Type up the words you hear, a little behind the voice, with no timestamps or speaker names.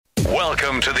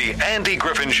Welcome to the Andy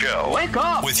Griffin Show. Wake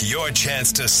up! With your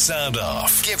chance to sound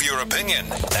off, give your opinion,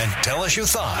 and tell us your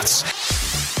thoughts.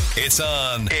 It's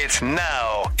on. It's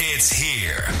now. It's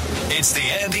here. It's the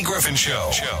Andy Griffin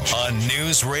Show on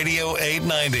News Radio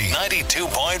 890,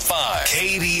 92.5,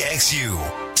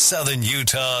 KDXU, Southern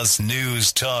Utah's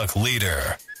news talk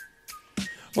leader.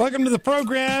 Welcome to the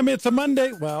program. It's a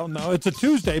Monday. Well, no, it's a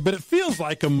Tuesday, but it feels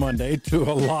like a Monday to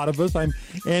a lot of us. I'm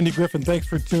Andy Griffin. Thanks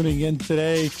for tuning in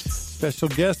today. Special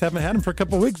guest. Haven't had him for a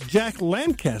couple of weeks. Jack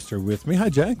Lancaster with me. Hi,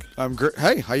 Jack. I'm great.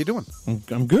 Hey, how you doing?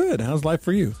 I'm good. How's life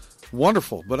for you?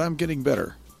 Wonderful, but I'm getting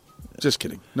better. Just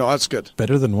kidding. No, that's good.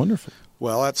 Better than wonderful.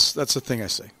 Well, that's the thing I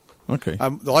say. Okay.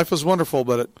 The life is wonderful,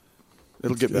 but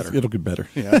it'll get better. It'll get better.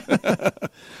 Yeah.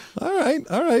 All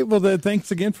right. Well, then, thanks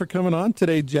again for coming on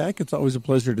today, Jack. It's always a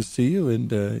pleasure to see you.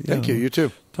 And thank you. You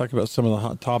too. Talk about some of the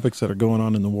hot topics that are going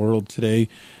on in the world today.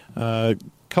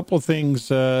 Couple of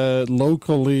things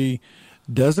locally.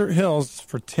 Desert Hills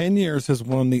for 10 years has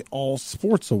won the All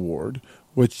Sports Award,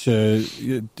 which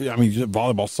volleyball,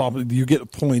 softball, you get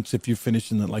points if you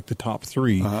finish in the top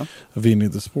three of any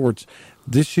of the sports.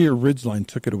 This year, Ridgeline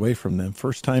took it away from them.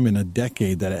 First time in a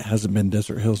decade that it hasn't been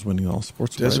Desert Hills winning all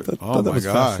sports. Oh, my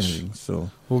gosh.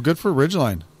 So, well, good for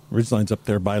Ridgeline. Ridgeline's up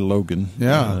there by Logan.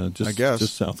 Yeah, I guess.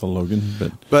 Just south of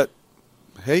Logan. But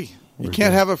hey, you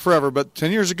can't have it forever, but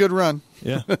 10 years is a good run.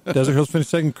 Yeah. Desert Hills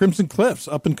finished second. Crimson Cliffs,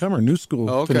 up-and-comer, new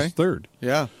school, finished third.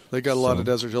 Yeah, they got a lot of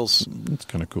Desert Hills that's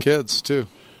kind of cool. Kids, too.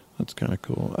 That's kind of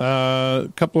cool. A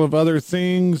couple of other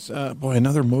things.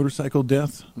 Another motorcycle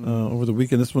death over the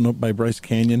weekend. This one up by Bryce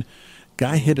Canyon.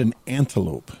 Guy hit an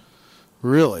antelope.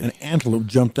 Really? An antelope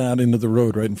jumped out into the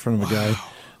road right in front of a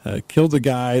guy. Killed the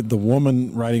guy. The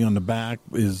woman riding on the back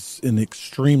is in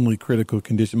extremely critical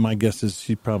condition. My guess is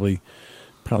she probably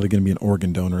going to be an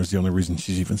organ donor is the only reason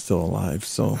she's even still alive.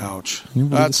 So, ouch.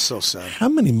 That's so sad. How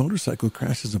many motorcycle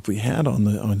crashes have we had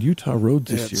on Utah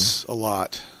roads this year? It's a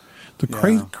lot.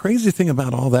 The crazy thing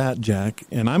about all that, Jack,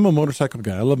 and I'm a motorcycle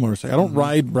guy. I love motorcycles. I don't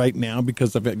ride right now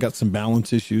because I've got some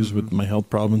balance issues with my health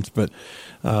problems. But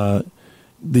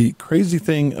the crazy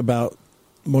thing about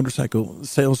motorcycle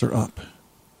sales are up.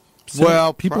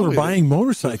 So people are buying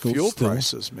motorcycles. Fuel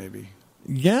prices, maybe.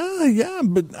 Yeah,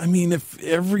 but I mean, it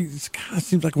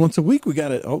seems like once a week we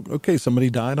got it. Oh, okay,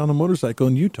 somebody died on a motorcycle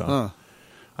in Utah.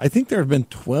 I think there have been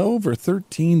 12 or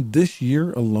 13 this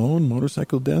year alone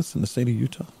motorcycle deaths in the state of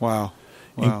Utah. Wow.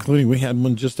 Including we had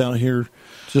one just out here,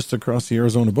 just across the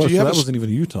Arizona border. So that wasn't even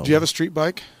a Utah. Do you have a street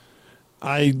bike?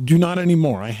 I do not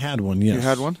anymore. I had one, yes. You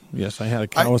had one? Yes, I had a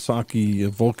Kawasaki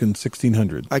Vulcan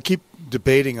 1600. I keep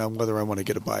debating on whether I want to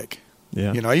get a bike.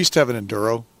 Yeah. I used to have an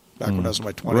Enduro back when I was in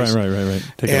my 20s. Right.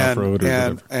 Take it off-road or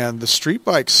whatever. And the street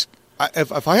bikes,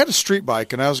 if I had a street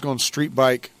bike and I was going street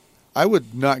bike, I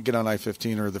would not get on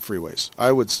I-15 or the freeways.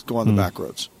 I would go on the back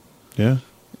roads. Yeah.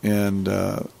 And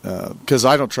because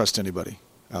I don't trust anybody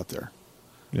out there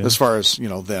as far as,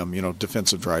 them,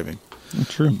 defensive driving.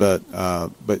 True. But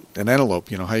an antelope,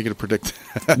 how are you going to predict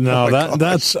that? No,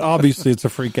 that's obviously it's a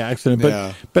freak accident.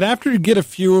 But after you get a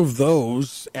few of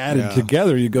those added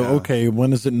together, you go, okay,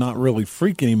 when is it not really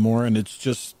freak anymore? And it's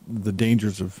just the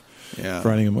dangers of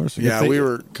riding a motorcycle. Yeah, we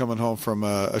were coming home from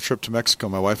a trip to Mexico,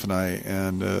 my wife and I,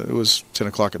 and it was 10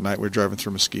 o'clock at night. We were driving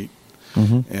through Mesquite,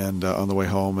 and on the way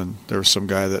home, and there was some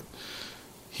guy that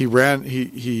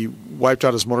he wiped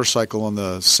out his motorcycle on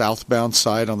the southbound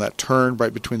side on that turn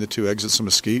right between the two exits of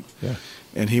Mesquite,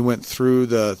 and he went through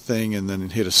the thing and then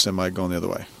hit a semi going the other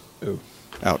way. Ooh.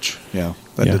 Ouch. Yeah,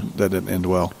 that didn't end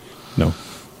well. No.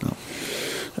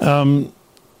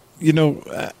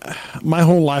 My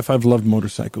whole life I've loved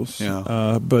motorcycles.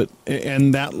 Yeah.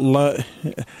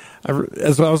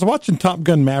 As I was watching Top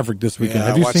Gun Maverick this weekend. Yeah,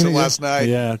 have you I watched seen it last night.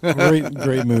 Yeah,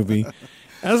 great movie.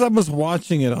 As I was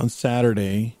watching it on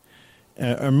Saturday,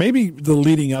 or maybe the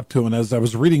leading up to it, as I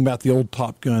was reading about the old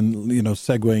Top Gun,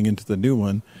 segueing into the new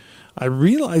one, I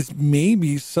realized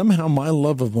maybe somehow my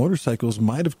love of motorcycles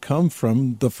might have come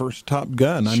from the first Top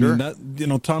Gun. I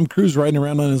mean, Tom Cruise riding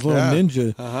around on his little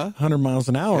Ninja, 100 miles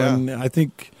an hour, and I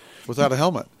think without a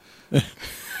helmet.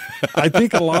 I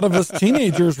think a lot of us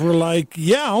teenagers were like,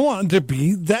 I want to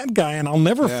be that guy, and I'll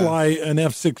never fly an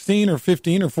F-16 or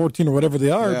 15 or 14 or whatever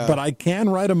they are, but I can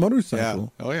ride a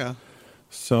motorcycle. Yeah. Oh, yeah.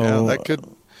 So that could,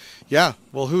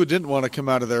 well, who didn't want to come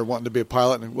out of there wanting to be a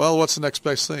pilot? And, what's the next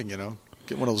best thing,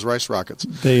 Get one of those rice rockets.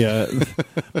 They,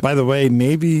 by the way,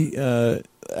 Navy,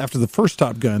 after the first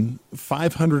Top Gun,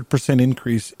 500%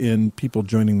 increase in people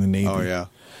joining the Navy. Oh, yeah.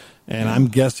 And I'm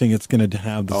guessing it's going to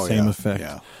have the same effect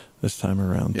this time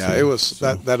around. Yeah, it was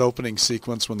that opening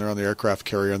sequence when they're on the aircraft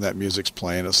carrier and that music's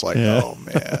playing. It's like, oh,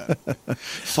 man.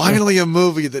 Finally a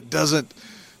movie that doesn't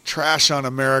trash on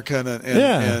America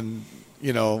and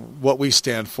you know what we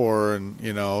stand for, and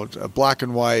you know a black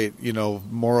and white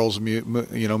morals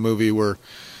movie where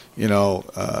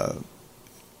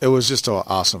it was just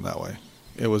awesome that way.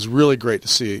 It was really great to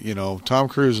see. Tom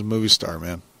Cruise is a movie star,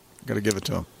 man. Got to give it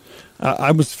to him.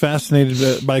 I was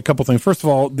fascinated by a couple things. First of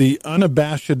all, the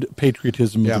unabashed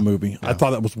patriotism of the movie. Yeah. I thought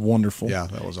that was wonderful. Yeah,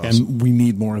 that was awesome. And we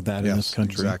need more of that in this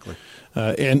country. Exactly.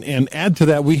 And add to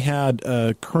that, we had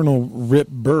Colonel Rip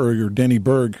Berg, or Denny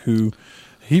Berg, who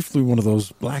he flew one of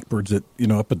those Blackbirds that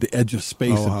up at the edge of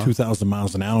space at 2,000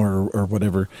 miles an hour or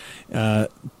whatever.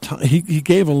 He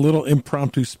gave a little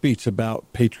impromptu speech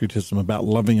about patriotism, about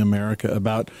loving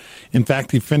America. In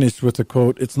fact, he finished with a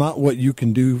quote: "It's not what you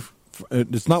can do.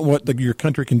 It's not what your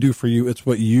country can do for you. It's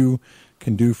what you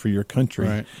can do for your country."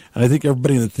 Right. And I think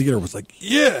everybody in the theater was like,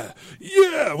 "Yeah,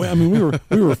 yeah." I mean, we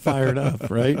were fired up,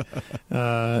 right?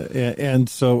 And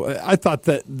so I thought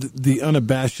that the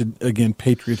unabashed, again,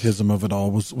 patriotism of it all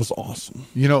was awesome.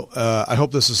 I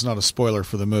hope this is not a spoiler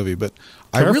for the movie, but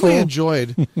Careful. I really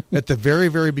enjoyed at the very,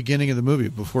 very beginning of the movie,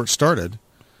 before it started,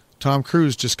 Tom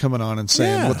Cruise just coming on and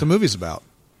saying what the movie's about.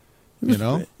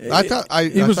 I thought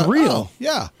it was real. Oh,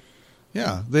 yeah.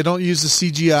 Yeah, they don't use the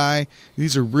CGI.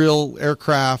 These are real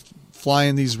aircraft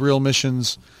flying these real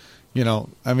missions.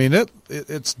 I mean,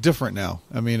 it's different now.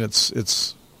 I mean, it's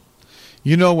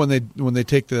when they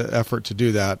take the effort to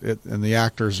do that, and the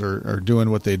actors are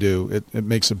doing what they do, it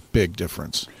makes a big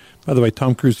difference. By the way,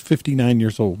 Tom Cruise, 59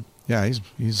 years old. Yeah,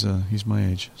 he's my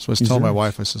age. So I was telling my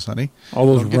wife, I says, "Honey, all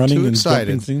those don't get running too and excited.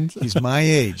 jumping scenes." He's my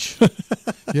age."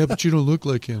 "Yeah, but you don't look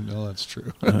like him." "No, that's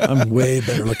true." I'm way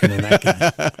better looking than that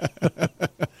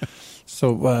guy.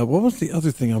 So what was the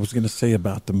other thing I was going to say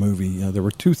about the movie? There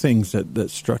were two things that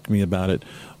struck me about it.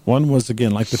 One was,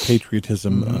 again, like the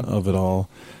patriotism of it all.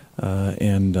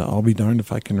 And I'll be darned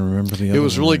if I can remember the other. It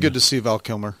was really good to see Val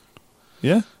Kilmer.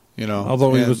 Yeah.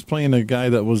 Although he was playing a guy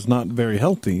that was not very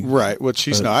healthy. Right, which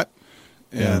he's not.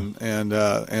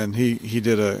 And he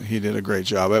did a great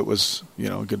job. It was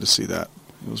good to see that.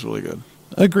 It was really good.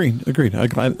 Agreed.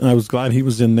 I was glad he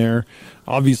was in there.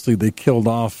 Obviously, they killed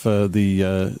off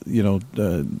the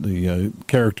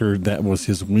character that was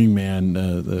his wingman,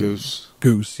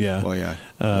 Goose. Yeah. Well,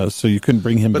 yeah. So you couldn't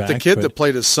bring him back. But the kid that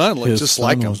played his son looked just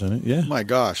like him. Was in it. Yeah. My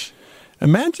gosh.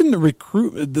 Imagine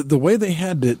the way they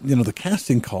had the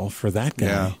casting call for that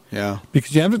guy. Yeah.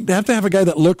 Because you have to have a guy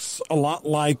that looks a lot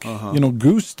like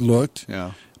Goose looked.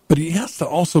 Yeah. But he has to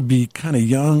also be kind of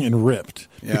young and ripped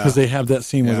because they have that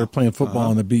scene where they're playing football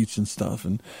on the beach and stuff.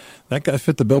 And that guy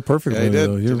fit the bill perfectly. Yeah, he did.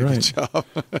 Though. You're did a right. Good job.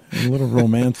 A little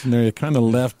romance in there. It kind of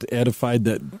left edified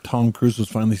that Tom Cruise was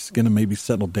finally going to maybe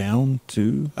settle down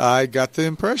too. I got the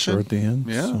impression. Or at the end.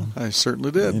 Yeah, so. I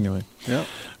certainly did. Anyway. Yeah.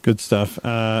 Good stuff.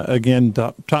 Again,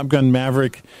 Top Gun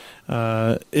Maverick.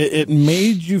 It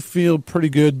made you feel pretty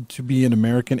good to be an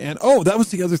American. And that was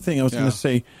the other thing I was going to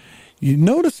say. You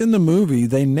notice in the movie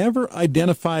they never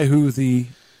identify who the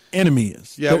enemy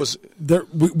is. Yeah,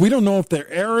 we don't know if they're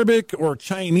Arabic or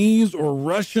Chinese or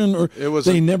Russian or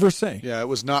they never say. Yeah, it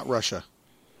was not Russia.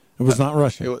 It was not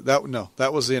Russia.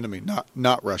 That was the enemy,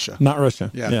 not Russia. Not Russia.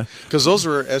 Yeah, because those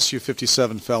were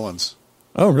Su-57 felons.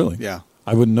 Oh, really? Yeah,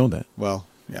 I wouldn't know that. Well,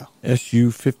 yeah,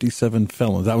 Su-57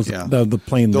 felons. That was the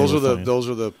plane. Those are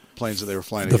the planes that they were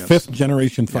flying against. The fifth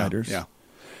generation fighters. Yeah,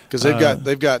 because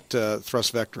they've got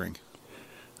thrust vectoring.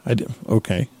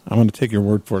 Okay, I'm going to take your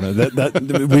word for it.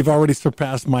 That we've already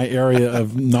surpassed my area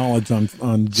of knowledge on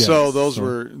jets. So those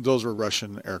were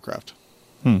Russian aircraft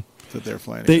that they're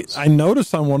flying against. I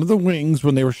noticed on one of the wings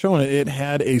when they were showing it, it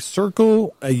had a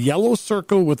yellow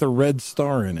circle with a red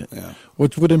star in it,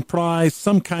 which would imply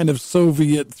some kind of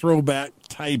Soviet throwback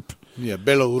type. Yeah,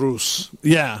 Belarus.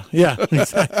 Yeah,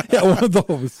 exactly. Yeah, one of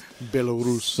those.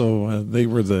 Belarus. So they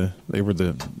were the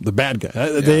bad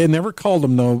guy. They never called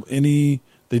them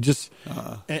They just,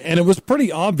 and it was pretty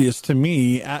obvious to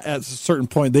me at a certain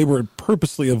point they were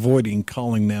purposely avoiding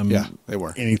calling them they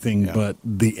were. anything but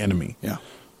the enemy. Yeah.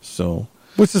 So,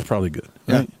 which is probably good.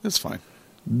 Right? Yeah, it's fine.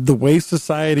 The way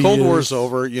society Cold War's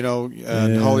over,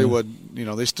 and Hollywood,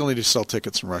 they still need to sell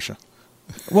tickets in Russia.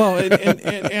 Well,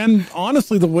 and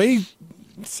honestly, the way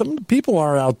some people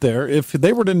are out there, if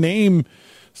they were to name,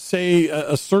 say,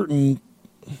 a certain,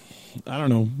 I don't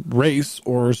know, race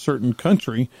or a certain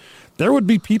country, there would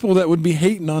be people that would be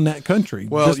hating on that country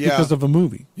just because of a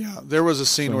movie. Yeah, there was a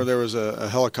scene where there was a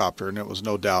helicopter, and it was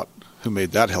no doubt who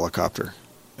made that helicopter,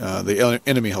 the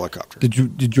enemy helicopter.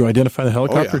 Did you identify the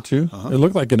helicopter too? It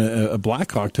looked like a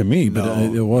Black Hawk to me, but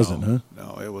it wasn't, huh?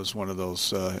 No, it was one of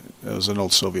those. It was an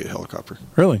old Soviet helicopter.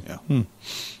 Really? Yeah.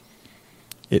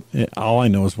 All I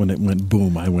know is when it went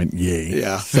boom, I went yay.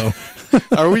 Yeah. So,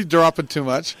 are we dropping too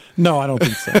much? No, I don't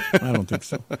think so.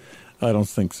 I don't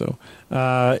think so.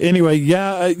 Anyway,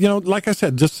 yeah, like I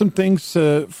said, just some things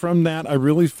from that. I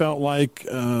really felt like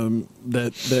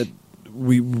that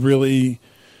we really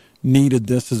needed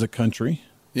this as a country.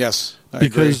 Yes, I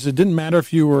because agree. It didn't matter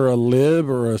if you were a lib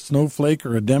or a snowflake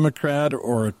or a Democrat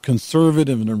or a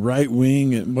conservative and a right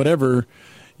wing and whatever.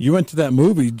 You went to that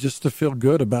movie just to feel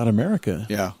good about America.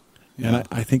 Yeah. And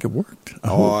I think it worked.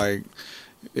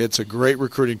 It's a great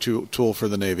recruiting tool for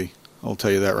the Navy. I'll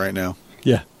tell you that right now.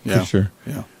 Yeah, for sure.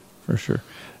 Yeah, for sure.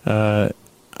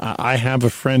 I have a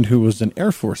friend who was an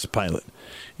Air Force pilot,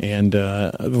 and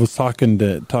I was talking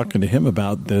to him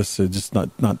about this. Just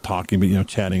not talking, but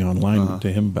chatting online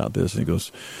to him about this. And he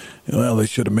goes, "Well, they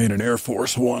should have made an Air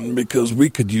Force One because we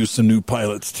could use some new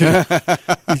pilots too."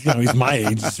 He's my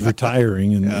age, he's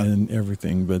retiring and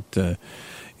everything, but.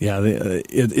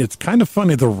 It's kind of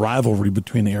funny, the rivalry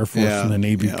between the Air Force and the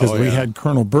Navy, because we had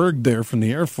Colonel Berg there from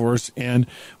the Air Force, and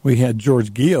we had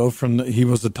George Gio he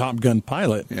was the Top Gun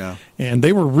pilot. Yeah. And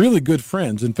they were really good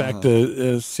friends. In fact,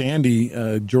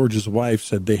 Sandy, George's wife,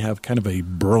 said they have kind of a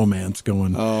bromance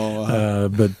going.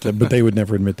 But they would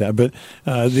never admit that. But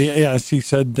she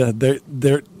said that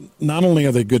they're not only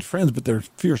are they good friends, but they're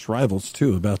fierce rivals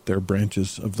too about their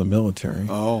branches of the military.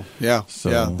 Oh, yeah. So,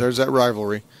 there's that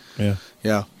rivalry. Yeah.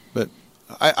 Yeah. But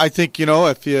I think,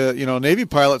 if Navy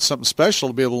pilot's something special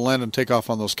to be able to land and take off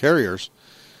on those carriers.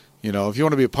 If you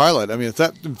want to be a pilot, I mean, if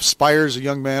that inspires a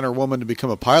young man or woman to become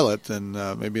a pilot, then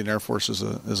maybe an Air Force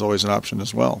is always an option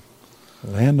as well.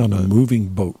 Land on a moving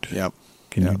boat. Yep.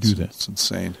 Can you do that? It's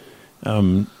insane.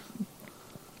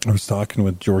 I was talking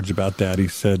with George about that. He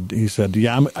said,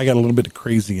 yeah, I got a little bit of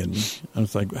crazy in me. I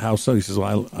was like, how so? He says,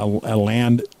 well, I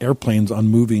land airplanes on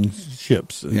moving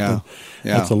ships. Yeah.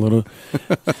 That's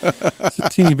it's a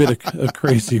teeny bit of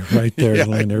crazy right there to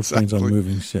land airplanes on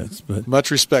moving ships. But much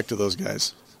respect to those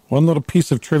guys. One little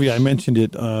piece of trivia, I mentioned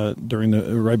it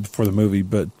right before the movie,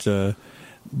 but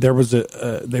there was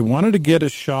they wanted to get a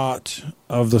shot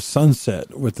of the sunset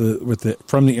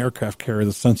from the aircraft carrier,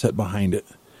 the sunset behind it.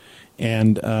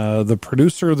 And the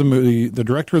producer of the movie, the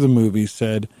director of the movie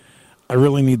said, I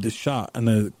really need this shot. And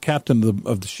the captain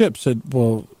of the ship said,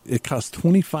 well, it cost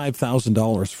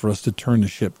 $25,000 for us to turn the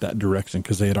ship that direction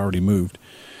because they had already moved.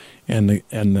 And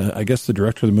I guess the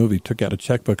director of the movie took out a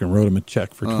checkbook and wrote him a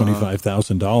check for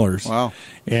 $25,000. Wow.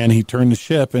 And he turned the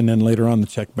ship, and then later on the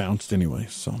check bounced anyway.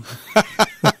 So.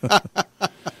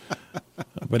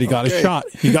 But he got a shot.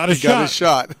 He got a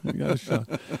shot.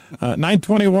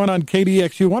 921 on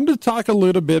KDXU. Wanted to talk a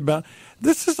little bit about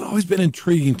this. Has always been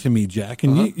intriguing to me, Jack.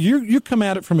 And you come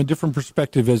at it from a different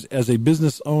perspective as a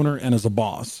business owner and as a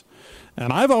boss.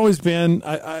 And I've always been.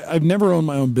 I've never owned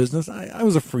my own business. I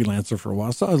was a freelancer for a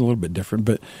while, so I was a little bit different.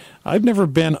 But I've never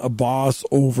been a boss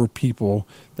over people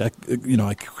that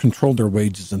I controlled their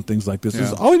wages and things like this. Yeah.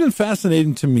 It's always been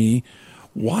fascinating to me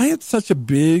why it's such a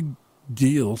big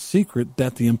secret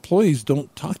that the employees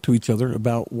don't talk to each other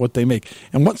about what they make.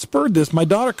 And what spurred this, my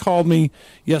daughter called me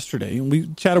yesterday, and we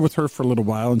chatted with her for a little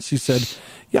while, and she said,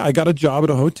 yeah, I got a job at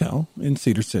a hotel in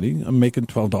Cedar City. I'm making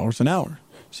 $12 an hour.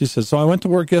 She says, so I went to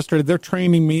work yesterday. They're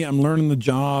training me. I'm learning the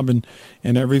job and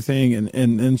everything.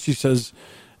 And she says,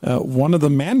 one of the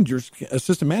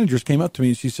assistant managers came up to me,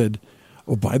 and she said,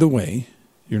 oh, by the way,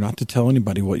 you're not to tell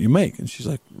anybody what you make. And she's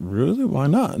like, really? Why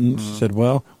not? And she said,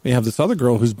 well, we have this other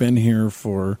girl who's been here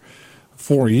for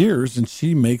 4 years, and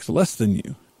she makes less than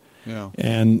you. Yeah.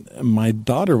 And my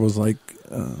daughter was like,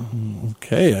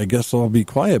 okay, I guess I'll be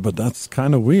quiet, but that's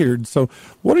kind of weird. So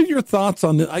what are your thoughts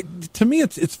on this? To me,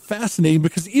 it's fascinating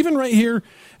because even right here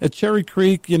at Cherry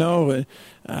Creek,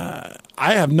 I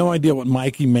have no idea what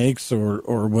Mikey makes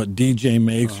or what DJ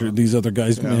makes or these other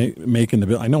guys make in the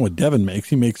bill. I know what Devin makes.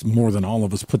 He makes more than all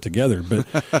of us put together.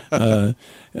 But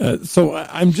so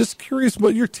I'm just curious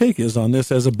what your take is on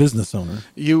this as a business owner.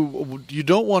 You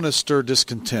don't want to stir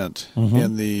discontent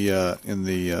in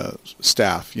the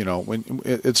staff. When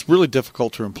it's really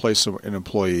difficult to replace an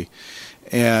employee,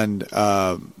 and in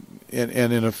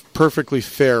a perfectly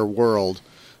fair world,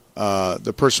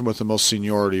 the person with the most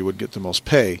seniority would get the most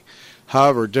pay.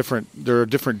 However, there are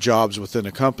different jobs within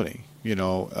a company, even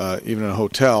in a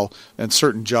hotel, and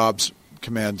certain jobs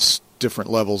command different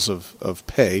levels of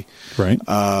pay. Right.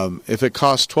 If it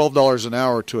costs $12 an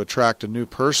hour to attract a new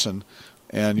person,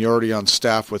 and you're already on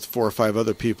staff with 4 or 5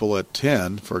 other people at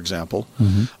 10, for example,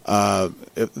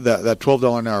 if that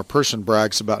 $12 an hour person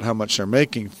brags about how much they're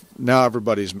making, now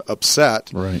everybody's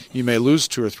upset. Right. You may lose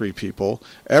 2 or 3 people.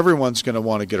 Everyone's going to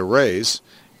want to get a raise,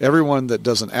 everyone that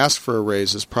doesn't ask for a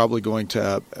raise is probably going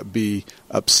to be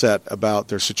upset about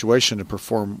their situation and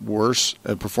perform worse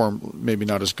and perform maybe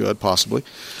not as good, possibly.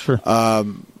 Sure.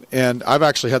 And I've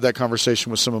actually had that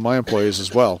conversation with some of my employees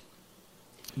as well,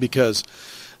 because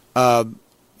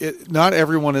not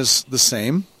everyone is the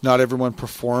same. Not everyone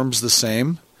performs the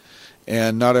same.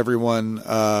 And not everyone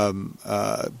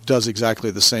does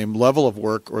exactly the same level of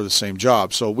work or the same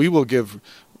job. So we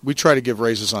try to give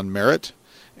raises on merit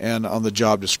and on the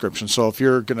job description. So if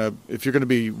you're gonna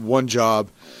be one job,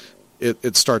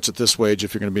 it starts at this wage.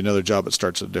 If you're going to be another job, it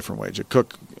starts at a different wage. A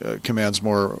cook commands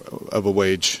more of a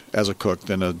wage as a cook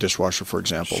than a dishwasher, for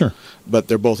example. Sure. But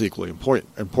they're both equally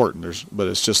important. But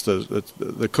it's just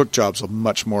the cook job's a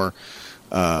much more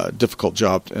difficult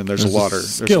job, and there's a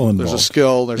skill involved. There's a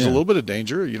skill. There's a little bit of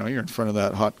danger. You're in front of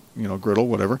that hot, griddle,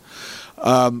 whatever.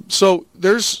 So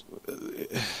there's.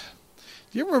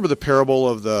 Do you remember the parable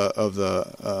of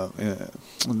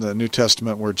in the New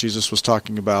Testament where Jesus was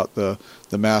talking about the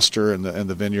master and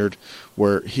the vineyard,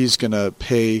 where he's going to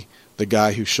pay the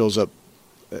guy who shows up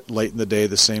late in the day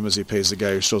the same as he pays the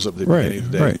guy who shows up at the beginning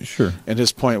of the day? Right, sure. And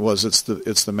his point was it's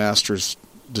the master's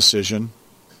decision.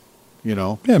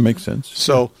 Yeah, it makes sense.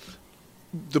 So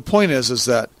the point is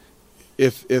that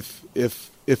if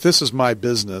this is my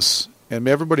business and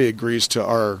everybody agrees to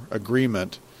our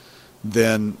agreement,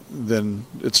 then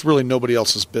it's really nobody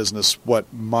else's business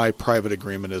what my private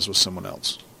agreement is with someone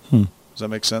else. Does that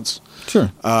make sense?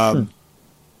 Sure. Sure.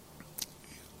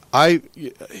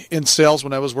 In sales,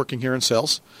 when I was working here in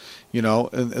sales, in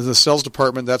the sales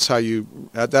department, that's how you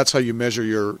measure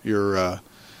your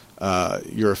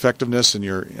effectiveness and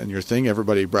your thing.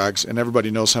 Everybody brags and everybody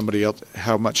knows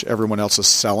how much everyone else is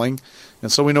selling,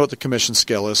 and so we know what the commission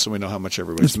scale is, so we know how much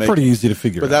everybody's making. It's pretty easy to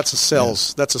figure out. But that's a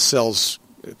sales. Yeah. That's a sales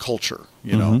culture,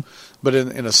 But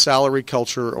in a salary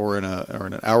culture or in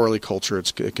an hourly culture,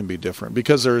 it can be different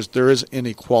because there is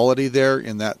inequality there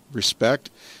in that respect.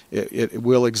 It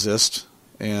will exist,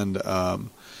 and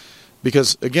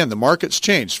because again the market's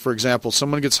changed. For example,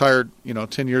 someone gets hired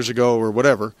 10 years ago or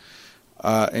whatever,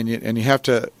 and you have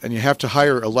to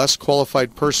hire a less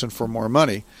qualified person for more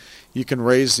money. You can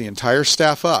raise the entire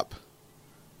staff up.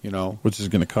 Which is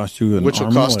going to cost you an which will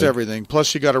arm and a cost leg. everything.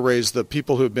 Plus, you got to raise the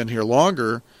people who have been here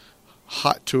longer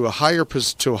to a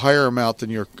higher amount than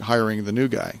you're hiring the new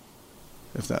guy.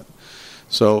 If that,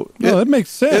 so that makes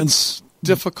sense. It's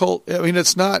difficult. I mean,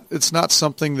 it's not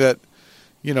something that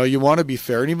you want to be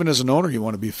fair, and even as an owner, you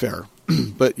want to be fair,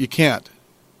 but you can't.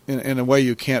 In a way,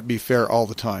 you can't be fair all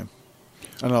the time.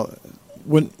 I know.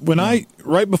 When I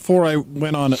right before I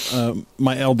went on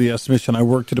my LDS mission, I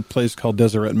worked at a place called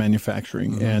Deseret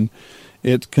Manufacturing, and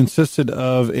it consisted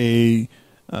of a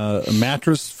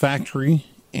mattress factory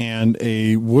and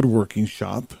a woodworking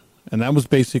shop, and that was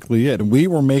basically it. And we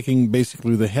were making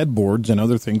basically the headboards and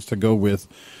other things to go with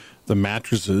the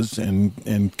mattresses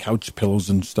and couch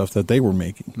pillows and stuff that they were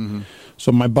making.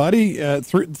 So my buddy,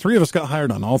 three of us got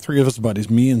hired on, all three of us buddies,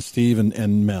 me and Steve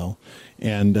and Mel.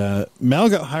 And Mel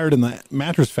got hired in the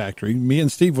mattress factory. Me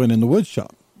and Steve went in the wood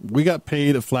shop. We got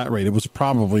paid a flat rate. It was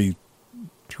probably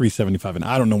 $3.75, and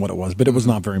I don't know what it was, but it was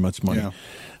not very much money. Yeah.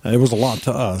 It was a lot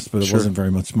to us, but it wasn't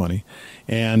very much money.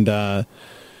 And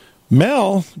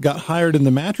Mel got hired in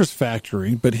the mattress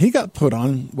factory, but he got put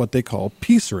on what they call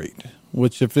piece rate,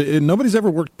 which if nobody's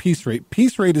ever worked piece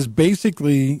rate is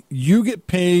basically you get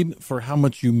paid for how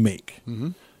much you make.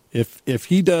 If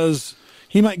he does...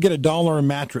 He might get $1 a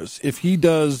mattress. If he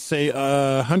does, say,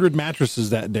 100 mattresses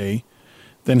that day,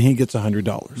 then he gets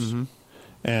 $100.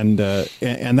 And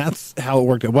that's how it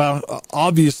worked. Well,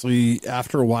 obviously,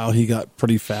 after a while, he got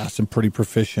pretty fast and pretty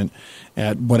proficient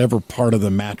at whatever part of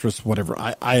the mattress, whatever.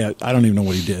 I don't even know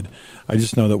what he did. I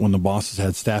just know that when the bosses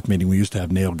had staff meeting, we used to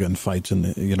have nail gun fights,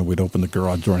 and we'd open the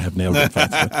garage door and have nail gun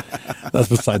fights. But that's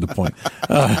beside the point.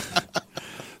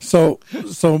 So.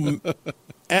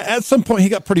 At some point, he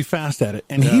got pretty fast at it,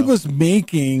 and he was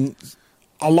making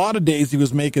a lot of days. He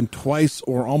was making twice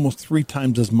or almost 3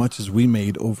 times as much as we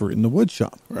made over in the wood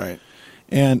shop. Right.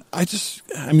 And I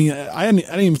hadn't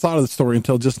even thought of the story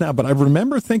until just now, but I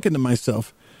remember thinking to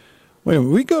myself, wait a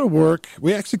minute, we go to work,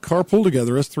 we actually carpool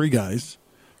together as 3 guys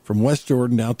from West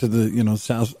Jordan out to the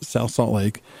South Salt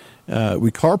Lake.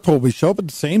 We carpool, we show up at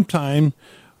the same time,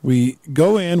 we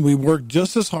go in, we work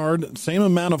just as hard, same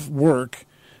amount of work.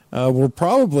 We're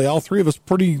probably, all 3 of us,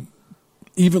 pretty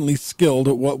evenly skilled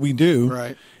at what we do.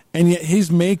 Right. And yet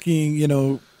he's making, $8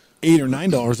 or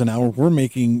 $9 an hour. We're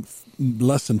making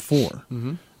less than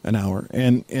 $4 an hour.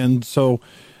 And so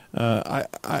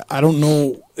I don't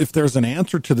know if there's an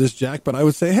answer to this, Jack, but I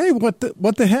would say, hey, what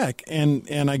the heck?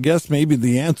 And I guess maybe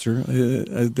the answer,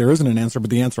 there isn't an answer, but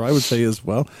the answer I would say is,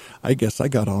 well, I guess I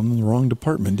got on in the wrong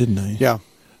department, didn't I? Yeah.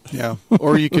 Yeah.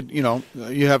 Or you could,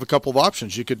 you have a couple of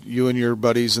options. You and your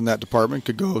buddies in that department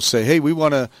could go say, hey, we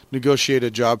want to negotiate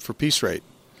a job for piece rate.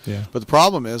 Yeah. But the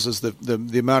problem is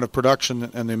the amount of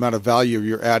production and the amount of value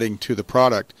you're adding to the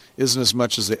product isn't as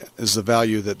much as the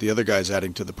value that the other guy's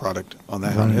adding to the product on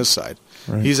his side.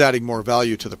 Right. He's adding more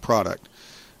value to the product,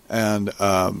 and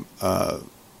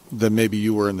than maybe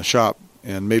you were in the shop,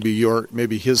 and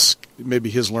maybe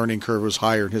his learning curve was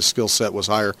higher and his skill set was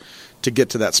higher to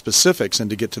get to that specifics and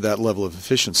to get to that level of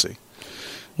efficiency.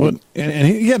 Well, and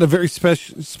he had a very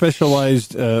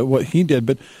specialized what he did,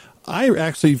 but I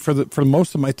actually, for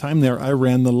most of my time there, I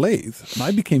ran the lathe, and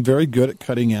I became very good at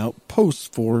cutting out posts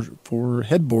for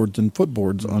headboards and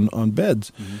footboards on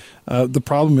beds. Mm-hmm. The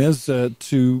problem is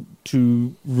to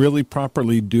really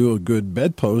properly do a good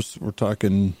bed post, we're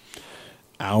talking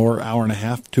hour and a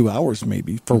half, 2 hours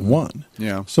maybe for one.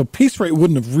 Yeah. So piece rate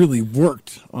wouldn't have really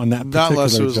worked on that particular Not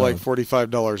unless it was job. like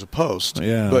 $45 a post.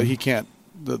 Yeah. But he can't.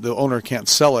 The owner can't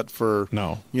sell it for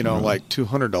like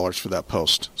 $200 for that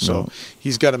post. So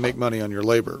he's got to make money on your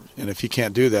labor, and if he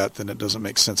can't do that, then it doesn't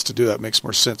make sense to do that. It makes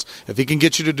more sense if he can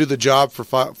get you to do the job for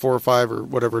 $4 or $5 or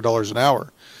whatever dollars an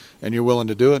hour, and you're willing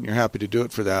to do it and you're happy to do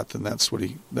it for that. Then that's what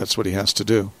he has to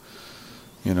do.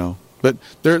 But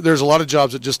there's a lot of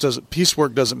jobs that just doesn't.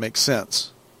 Piecework doesn't make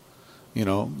sense.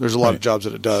 There's a lot of jobs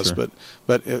that it does, Sure.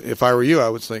 but if I were you, I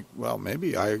would think, well,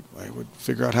 maybe I would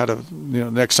figure out how to,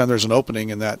 next time there's an opening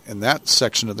in that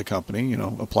section of the company,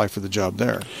 apply for the job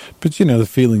there. But the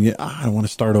feeling, I want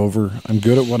to start over. I'm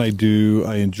good at what I do.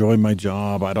 I enjoy my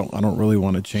job. I don't really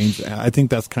want to change. I think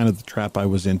that's kind of the trap I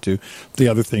was into. The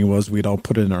other thing was we'd all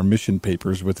put in our mission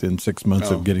papers within 6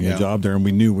 months of getting a job there, and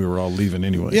we knew we were all leaving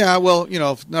anyway. Yeah, well,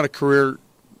 not a career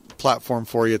platform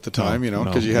for you at the time,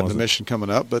 because you had the mission coming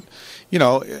up. But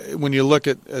when you look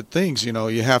at things,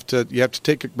 you have to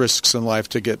take risks in life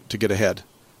to get ahead,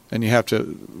 and you have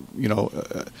to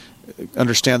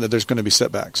understand that there's going to be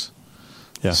setbacks.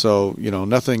 Yeah. So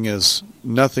nothing is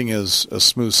a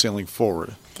smooth sailing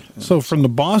forward. So from the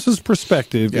boss's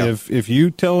perspective, Yeah. if you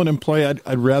tell an employee,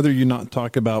 I'd rather you not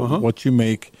talk about what you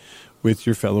make with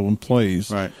your fellow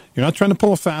employees. Right. You're not trying to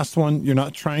pull a fast one. You're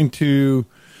not trying to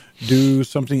do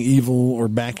something evil or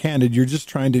backhanded. You're just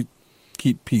trying to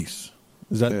keep peace.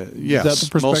 Is that yes. is that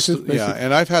the perspective?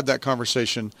 And I've had that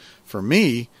conversation for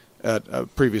me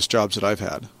at previous jobs that I've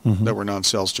had that were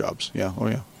non-sales jobs. Yeah. Oh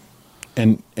yeah.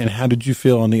 And how did you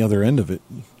feel on the other end of it?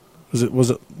 Was it?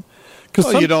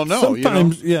 Because you don't know.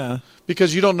 Sometimes, yeah.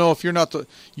 Because you don't know if you're not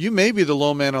you may be the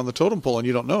low man on the totem pole and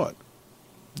you don't know it.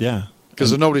 Yeah.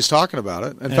 Because nobody's talking about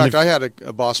it. In fact, I had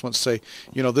a boss once say,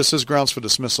 this is grounds for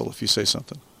dismissal if you say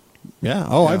something. Yeah.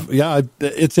 Oh, Yeah.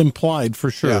 It's implied for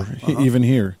sure. Yeah. Even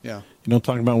here. Yeah.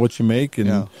 Talking about what you make,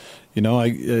 and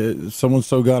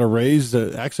so got a raise.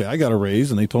 Actually, I got a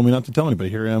raise, and they told me not to tell anybody.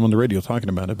 Here I am on the radio talking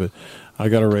about it, but I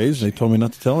got a raise, and they told me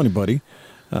not to tell anybody.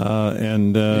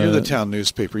 And you're the town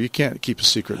newspaper. You can't keep a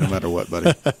secret no matter what,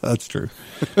 buddy. That's true.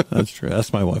 That's true.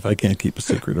 That's my wife. I can't keep a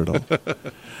secret at all.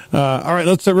 All right,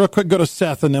 let's real quick go to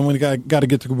Seth, and then we got to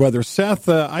get to the weather. Seth,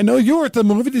 I know you were at the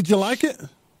movie. Did you like it?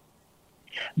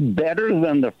 Better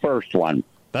than the first one.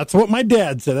 That's what my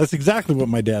dad said. That's exactly what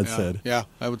my dad said. Yeah,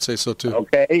 I would say so too.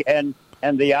 Okay, and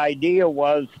the idea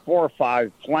was 4 or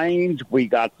 5 planes. We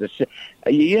got the,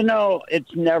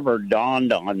 it's never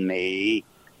dawned on me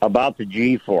about the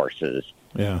G-forces.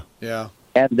 Yeah. Yeah.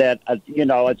 And that,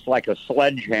 it's like a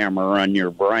sledgehammer on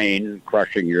your brain,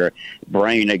 crushing your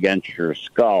brain against your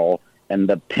skull, and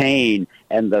the pain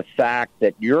and the fact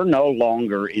that you're no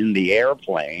longer in the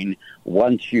airplane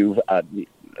once you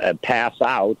pass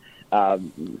out.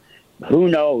 Who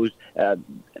knows,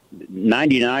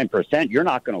 99% you're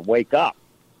not going to wake up.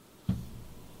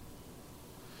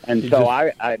 And so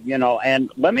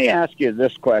and let me ask you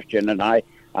this question, and I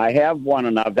have one,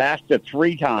 and I've asked it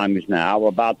 3 times now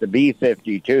about the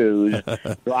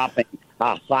B-52s dropping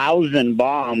 1,000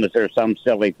 bombs or some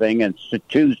silly thing in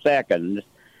 2 seconds,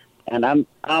 and I'm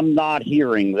not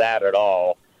hearing that at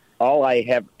all. All I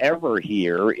have ever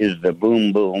hear is the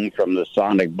boom boom from the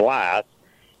sonic blast.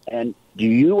 And do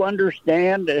you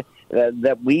understand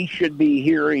that we should be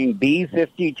hearing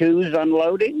B-52s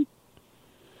unloading?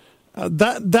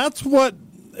 That's what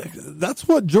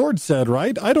George said,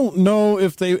 right? I don't know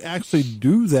if they actually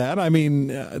do that. I mean,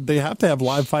 they have to have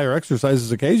live fire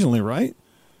exercises occasionally, right?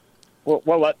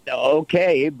 Well,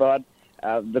 okay, but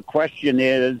the question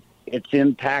is, it's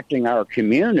impacting our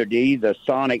community. The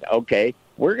sonic. Okay,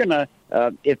 we're gonna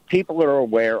if people are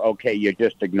aware, okay, you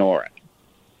just ignore it.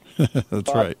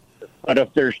 That's right. But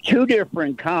if there's two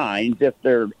different kinds, if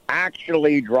they're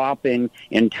actually dropping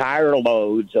entire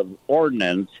loads of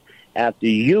ordnance at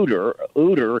the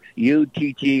UTTR,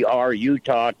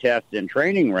 Utah Test and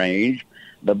Training Range,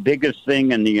 the biggest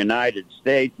thing in the United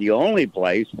States, the only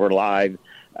place for live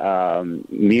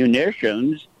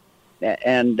munitions,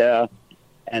 and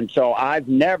so I've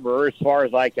never, as far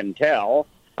as I can tell,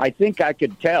 I think I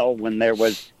could tell when there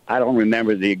was, I don't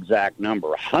remember the exact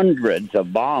number, hundreds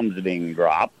of bombs being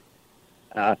dropped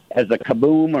as a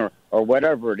kaboom or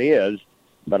whatever it is,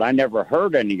 but I never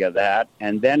heard any of that.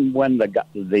 And then when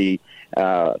the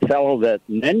fellow that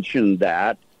mentioned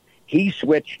that, he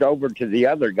switched over to the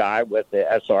other guy with the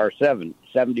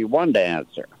SR-71 to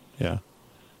answer. Yeah.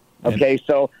 Okay,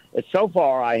 so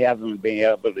far I haven't been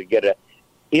able to get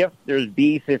if there's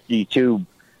B-52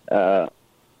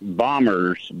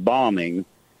 bombers bombing,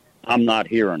 I'm not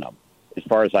hearing them, as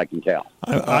far as I can tell.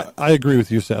 I agree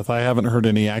with you, Seth. I haven't heard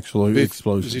any actual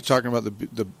explosions. Is he talking about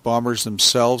the bombers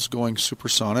themselves going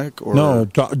supersonic? Or no,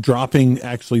 dropping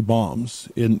actually bombs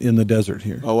in the desert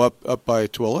here. Oh, up by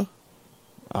Tooele?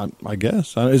 I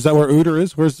guess. Is that where Uter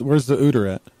is? Where's the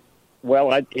Uter at?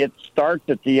 Well, it starts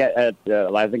at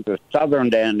I think the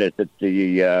southern end is at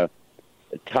the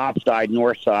top side,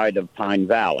 north side of Pine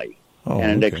Valley. Oh,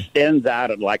 and it extends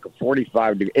out at like a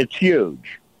 45 degree. It's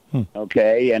huge.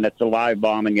 Okay, and it's a live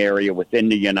bombing area within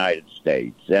the United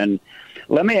States. And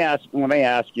let me ask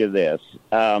you this: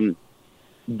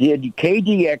 did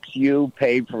KDXU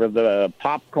pay for the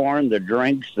popcorn, the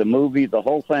drinks, the movie, the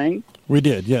whole thing? We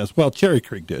did, yes. Well, Cherry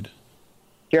Creek did.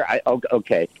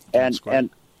 Okay, and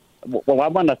well, I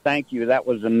want to thank you. That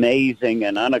was amazing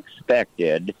and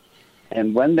unexpected.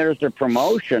 And when there's a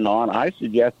promotion on, I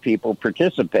suggest people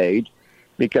participate,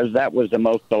 because that was the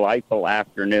most delightful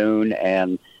afternoon,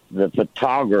 and the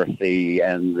photography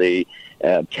and the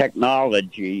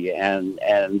technology and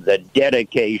the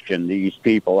dedication these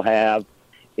people have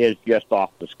is just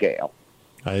off the scale.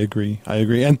 I agree.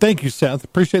 And thank you, Seth.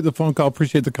 Appreciate the phone call.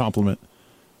 Appreciate the compliment.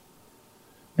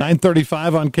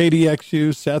 9:35 on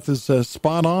KDXU. Seth is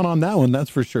spot on that one, that's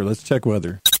for sure. Let's check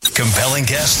weather. Compelling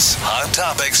guests, hot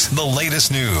topics, the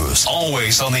latest news.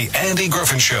 Always on the Andy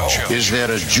Griffin Show. Is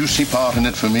there a juicy part in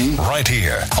it for me? Right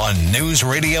here on News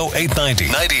Radio 890,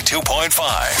 92.5,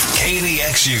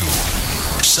 KDXU.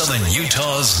 Southern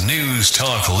Utah's news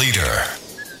talk leader.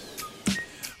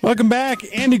 Welcome back.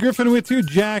 Andy Griffin with you.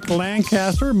 Jack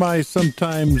Lancaster, my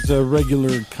sometimes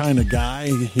regular kind of guy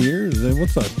here.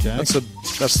 What's up, Jack?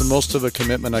 That's the most of a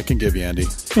commitment I can give you, Andy.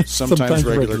 Sometimes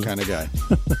regular kind of guy.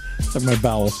 My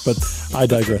ballast, but I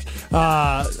digress.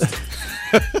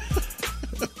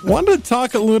 Wanted to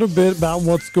talk a little bit about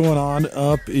what's going on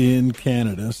up in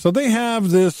Canada. So they have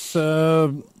this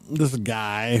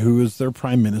guy who is their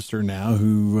prime minister now,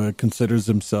 who considers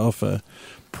himself a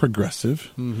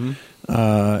progressive. Mm-hmm.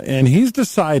 And he's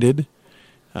decided,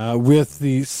 with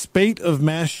the spate of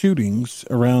mass shootings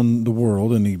around the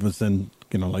world, and he was then,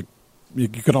 like, you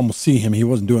could almost see him, he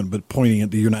wasn't doing it, but pointing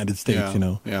at the United States,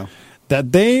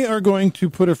 that they are going to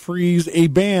put a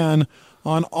ban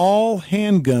on all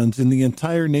handguns in the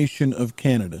entire nation of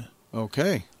Canada.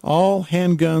 Okay. All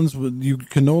handguns, you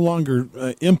can no longer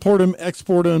import them,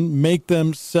 export them, make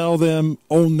them, sell them,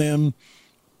 own them,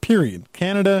 period.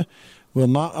 Canada will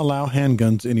not allow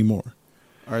handguns anymore.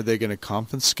 Are they going to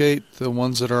confiscate the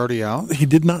ones that are already out? He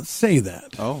did not say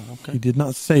that. Oh, okay. He did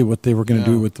not say what they were going to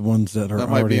do with the ones that are already out.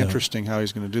 That might be interesting how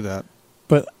he's going to do that.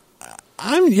 But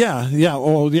I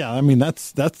mean,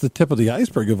 that's the tip of the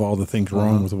iceberg of all the things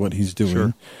wrong with what he's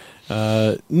doing.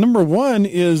 Sure. Number one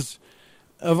is,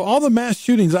 of all the mass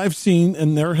shootings I've seen,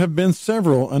 and there have been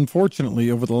several, unfortunately,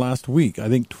 over the last week. I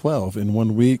think 12 in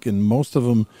 1 week, and most of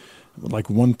them, like,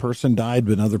 one person died,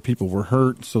 but other people were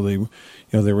hurt, so they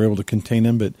were able to contain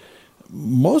them. But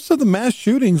most of the mass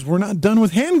shootings were not done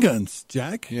with handguns,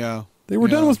 Jack. Yeah, they were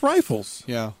done with rifles.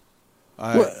 Yeah.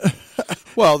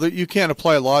 Well, you can't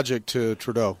apply logic to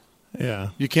Trudeau. Yeah,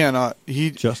 you cannot.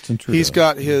 Justin Trudeau. He's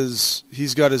got his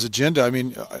agenda. I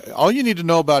mean, all you need to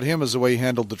know about him is the way he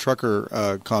handled the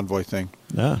trucker convoy thing.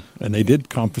 Yeah, and they did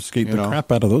confiscate the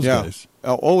crap out of those guys.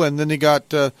 Oh, and then he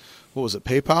got what was it?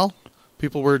 PayPal.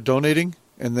 People were donating,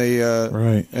 and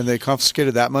they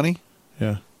confiscated that money.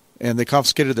 Yeah, and they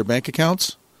confiscated their bank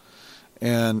accounts,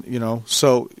 and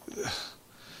so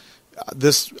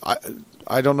this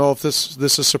I don't know if this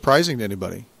is surprising to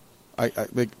anybody.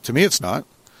 To me, it's not.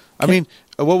 I mean,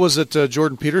 what was it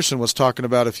Jordan Peterson was talking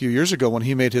about a few years ago when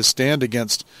he made his stand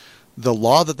against the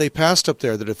law that they passed up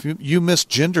there, that if you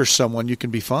misgender someone, you can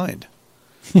be fined.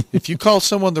 If you call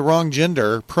someone the wrong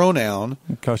gender pronoun,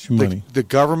 it costs you money. The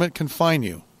government can fine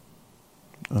you.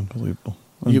 Unbelievable.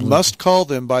 You must call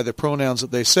them by the pronouns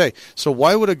that they say. So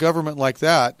why would a government like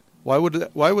that? Why would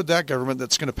that government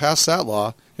that's going to pass that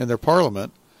law in their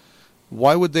parliament?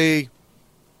 Why would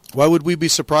we be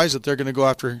surprised that they're going to go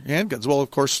after handguns? Well, of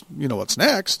course, you know what's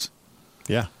next.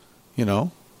 Yeah.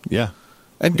 Yeah.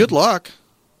 And good luck.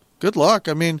 Good luck.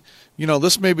 I mean,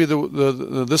 this may be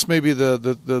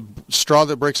the straw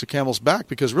that breaks a camel's back,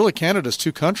 because really Canada's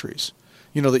two countries.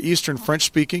 The Eastern French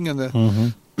speaking and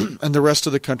the and the rest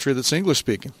of the country that's English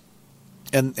speaking.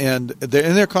 And in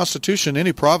their constitution,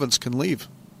 any province can leave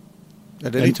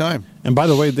at any time. And by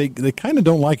the way, they kind of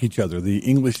don't like each other, the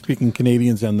English-speaking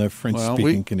Canadians and the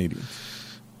French-speaking Canadians.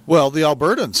 Well, the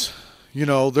Albertans,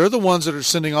 they're the ones that are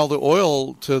sending all the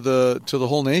oil to the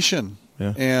whole nation,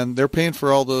 and they're paying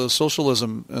for all the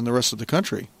socialism in the rest of the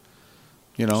country.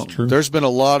 There's been a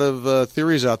lot of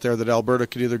theories out there that Alberta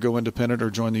could either go independent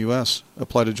or join the U.S.,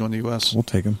 apply to join the U.S. We'll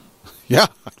take them. Yeah,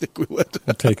 I think we would.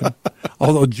 We'll take them.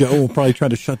 Although Joe will probably try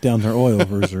to shut down their oil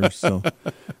reserves, or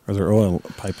their oil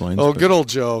pipelines. Oh, good old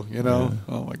Joe, Yeah.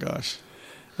 Oh, my gosh.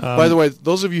 By the way,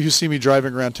 those of you who see me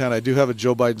driving around town, I do have a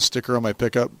Joe Biden sticker on my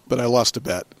pickup, but I lost a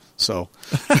bet, so...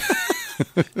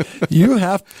 You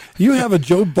have a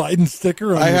Joe Biden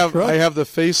sticker on your truck? I have the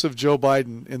face of Joe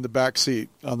Biden in the back seat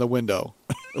on the window,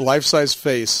 life-size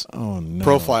face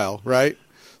profile, right?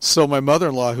 So my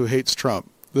mother-in-law, who hates Trump,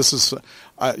 this is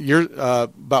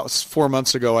about 4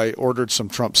 months ago, I ordered some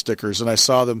Trump stickers, and I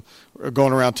saw them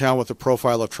going around town with a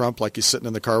profile of Trump, like he's sitting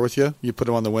in the car with you. You put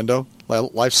him on the window,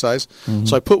 life-size. Mm-hmm.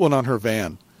 So I put one on her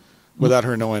van without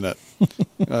her knowing it.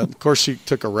 Of course, she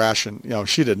took a ration.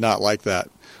 She did not like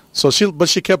that. But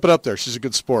she kept it up there. She's a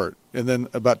good sport. And then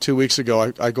about 2 weeks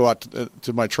ago, I go out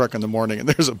to my truck in the morning, and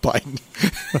there's a Biden.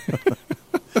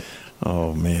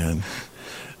 Oh man!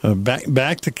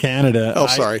 Back to Canada. Oh,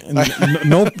 sorry.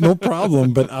 No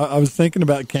problem. But I was thinking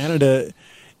about Canada.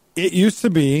 It used to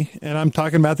be, and I'm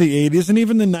talking about the 80s and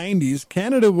even the 90s,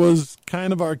 Canada was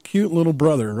kind of our cute little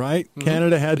brother, right? Mm-hmm.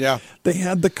 Canada they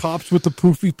had the cops with the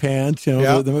poofy pants,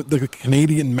 the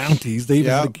Canadian Mounties. They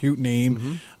even had a cute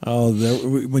name.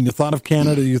 Mm-hmm. When you thought of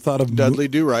Canada, you thought of Dudley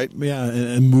Do Right. Yeah,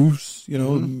 and moose,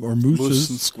 mm-hmm. or mooses. Moose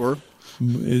and squirrel.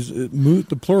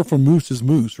 The plural for moose is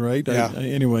moose, right? Yeah.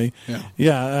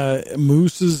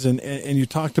 Mooses, and you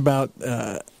talked about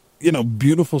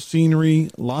beautiful scenery,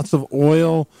 lots of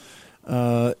oil,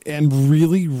 and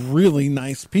really, really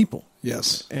nice people.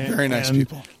 Yes, very nice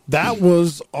people. That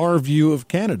was our view of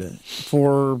Canada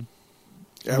for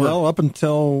up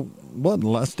until the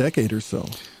last decade or so.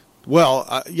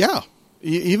 Well,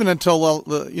 even until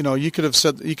you could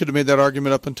have made that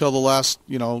argument up until the last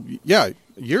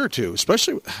year or two.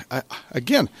 Especially,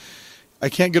 again, I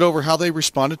can't get over how they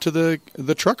responded to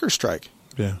the trucker strike.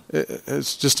 Yeah,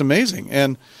 it's just amazing.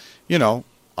 And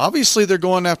obviously they're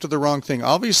going after the wrong thing.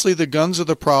 Obviously the guns are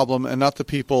the problem and not the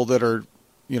people that are,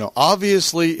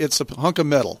 obviously it's a hunk of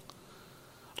metal.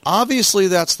 Obviously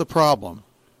that's the problem.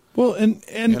 Well, and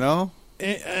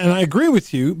I agree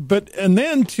with you, and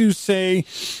then to say,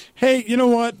 hey, you know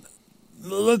what?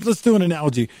 Let's do an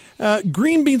analogy.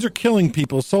 Green beans are killing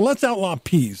people, so let's outlaw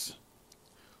peas.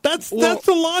 That's the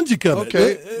logic of it.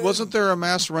 Okay. Wasn't there a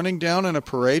mass running down in a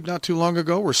parade not too long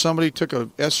ago where somebody took a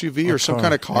SUV or some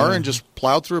kind of car and just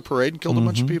plowed through a parade and killed a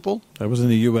bunch of people? That was in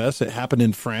the U.S. It happened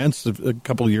in France a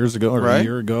couple of years ago, or a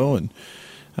year ago, and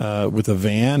with a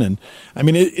van. And I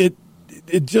mean, it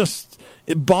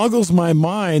boggles my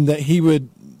mind that he would.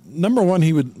 Number one,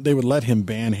 they would let him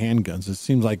ban handguns. It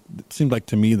seems like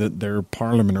to me that their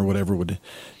parliament or whatever would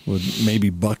maybe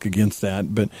buck against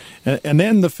that. But and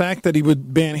then the fact that he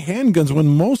would ban handguns when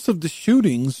most of the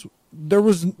shootings there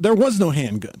was no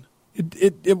handgun.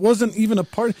 It wasn't even a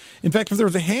part. In fact, if there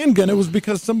was a handgun, it was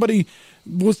because somebody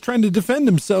was trying to defend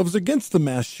themselves against the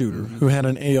mass shooter who had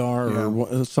an AR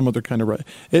or some other kind of right.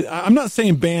 I'm not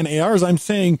saying ban ARs. I'm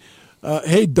saying.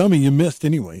 Hey, dummy, you missed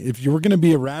anyway. If you were going to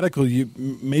be a radical, you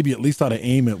maybe at least ought to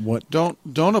aim at what. Don't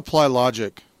apply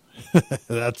logic.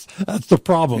 That's the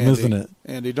problem, Andy, isn't it?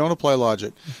 Andy, don't apply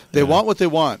logic. They want what they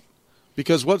want,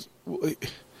 because to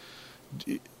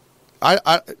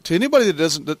anybody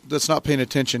that's not paying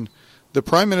attention, the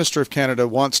Prime Minister of Canada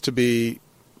wants to be,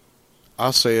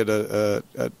 I'll say it, a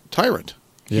tyrant.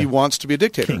 Yeah. He wants to be a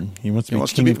dictator. King. He wants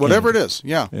to be whatever it is.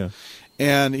 Yeah,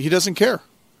 and he doesn't care.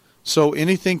 So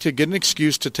anything to get an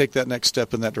excuse to take that next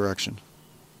step in that direction.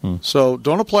 So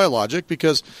don't apply logic,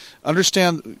 because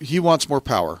understand he wants more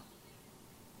power.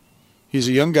 He's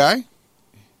a young guy,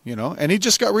 and he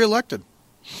just got reelected.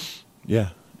 Yeah.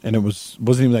 And it wasn't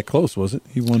even that close, was it?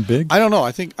 He won big? I don't know.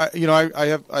 I think I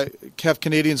have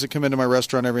Canadians that come into my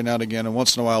restaurant every now and again, and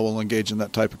once in a while we'll engage in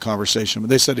that type of conversation. But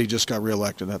they said he just got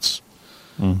reelected. That's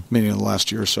meaning in the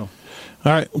last year or so.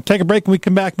 All right, we'll take a break and we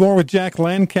come back more with Jack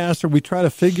Lancaster. We try to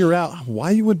figure out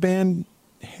why you would ban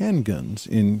handguns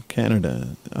in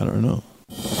Canada. I don't know.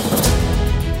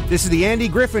 This is the Andy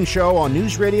Griffin Show on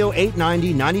News Radio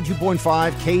 890,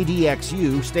 92.5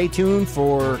 KDXU. Stay tuned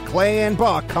for Clay and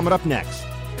Buck coming up next.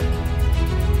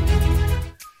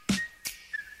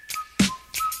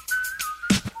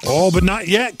 Oh, but not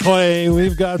yet, Clay.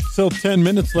 We've got still 10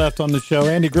 minutes left on the show.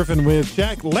 Andy Griffin with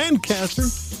Jack Lancaster.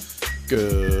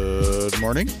 Good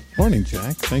morning. Morning,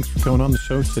 Jack. Thanks for coming on the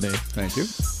show today. Thank you.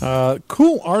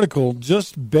 Cool article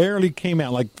just barely came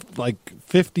out, like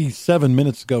 57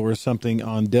 minutes ago or something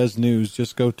on Des News.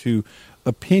 Just go to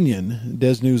Opinion,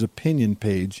 Des News Opinion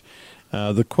page.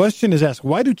 The question is asked,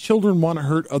 why do children want to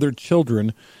hurt other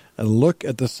children? And look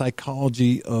at the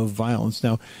psychology of violence.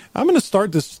 Now, I'm going to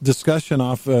start this discussion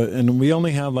off, and we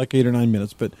only have like 8 or 9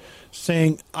 minutes, but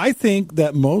saying I think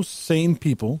that most sane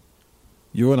people,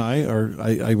 you and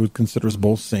I would consider us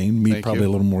both sane, me Thank probably you.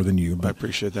 a little more than you. But, I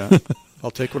appreciate that.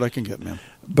 I'll take what I can get, man.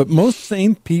 But most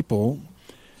sane people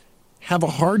have a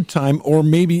hard time, or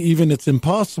maybe even it's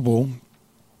impossible,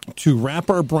 to wrap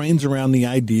our brains around the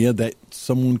idea that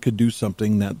someone could do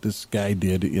something that this guy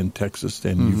did in Texas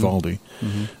and Uvalde.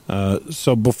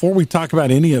 So before we talk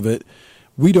about any of it,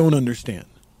 we don't understand.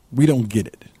 We don't get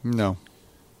it. No.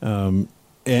 And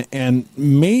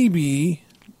maybe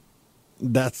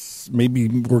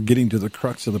we're getting to the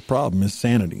crux of the problem is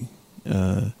sanity.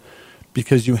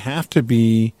 Because you have to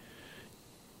be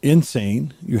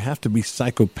insane, you have to be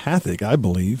psychopathic, I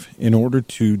believe, in order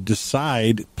to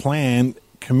decide, plan,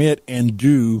 commit, and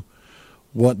do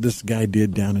what this guy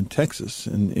did down in Texas.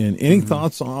 And any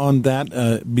thoughts on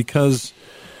that? Because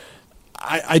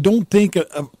I don't think,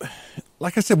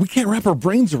 like I said, we can't wrap our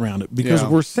brains around it because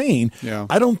we're sane. Yeah.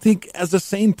 I don't think as a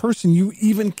sane person you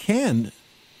even can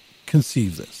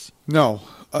conceive this. No.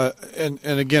 And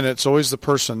again, it's always the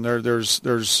person.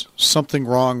 There's something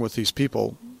wrong with these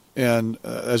people. And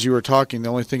as you were talking, the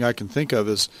only thing I can think of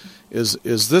is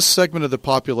this segment of the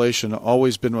population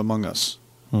always been among us?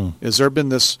 Has there been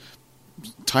this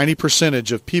tiny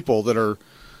percentage of people that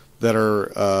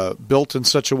are built in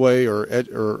such a way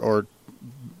or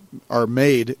are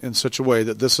made in such a way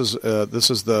that this is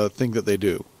the thing that they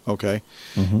do? Okay,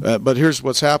 but here's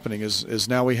what's happening is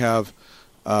now we have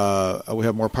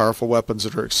more powerful weapons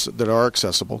that are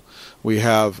accessible. We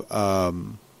have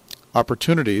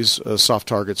opportunities, soft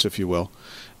targets, if you will.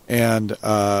 And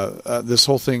this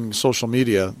whole thing, social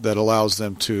media, that allows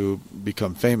them to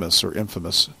become famous or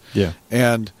infamous. Yeah.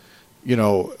 And,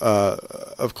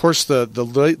 of course, the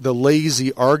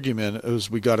lazy argument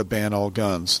is we got to ban all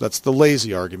guns. That's the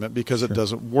lazy argument because it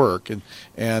doesn't work. And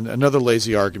another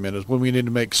lazy argument is when we need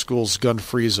to make schools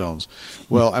gun-free zones.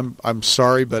 Well, I'm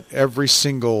sorry, but every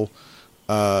single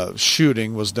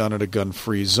shooting was done at a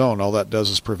gun-free zone. All that does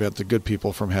is prevent the good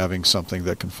people from having something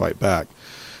that can fight back.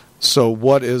 So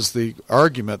what is the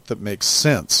argument that makes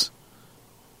sense?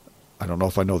 I don't know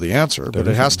if I know the answer, but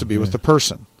it has to be with the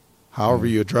person. However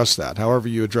you address that. However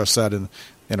you address that in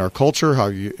our culture, how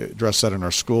you address that in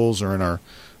our schools or in our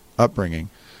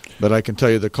upbringing. But I can tell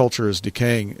you the culture is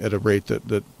decaying at a rate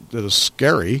that is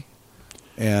scary,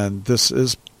 and this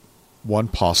is one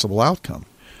possible outcome.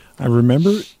 I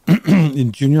remember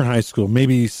in junior high school,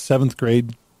 maybe 7th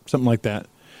grade, something like that,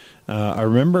 I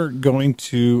remember going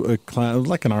to a class,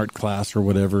 like an art class or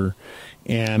whatever,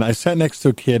 and I sat next to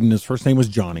a kid, and his first name was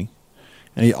Johnny,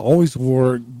 and he always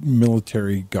wore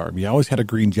military garb. He always had a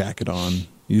green jacket on,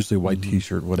 usually a white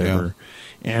T-shirt, whatever.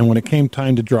 Yeah. And when it came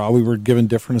time to draw, we were given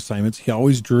different assignments. He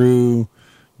always drew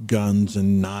guns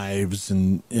and knives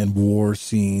and war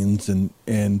scenes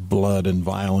and blood and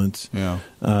violence. Yeah.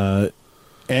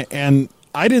 And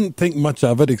I didn't think much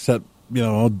of it except,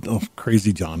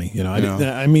 crazy Johnny.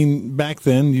 I mean, back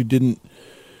then you didn't,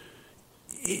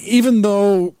 even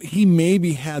though he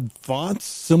maybe had thoughts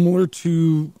similar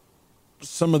to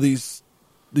some of these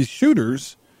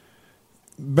shooters,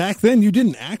 back then you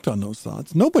didn't act on those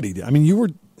thoughts. Nobody did. I mean, you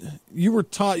were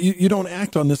taught you don't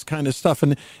act on this kind of stuff.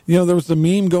 And, there was a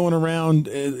meme going around.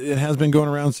 It has been going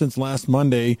around since last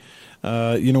Monday.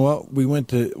 You know what?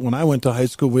 When I went to high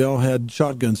school, we all had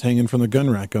shotguns hanging from the gun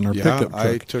rack on our pickup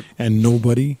truck. And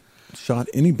nobody shot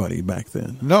anybody back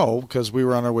then. No, because we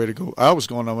were on our way to go. I was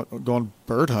going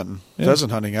bird hunting,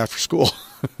 pheasant hunting after school.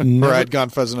 Or I'd gone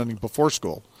pheasant hunting before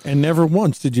school. And never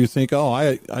once did you think,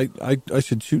 I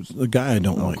should shoot the guy I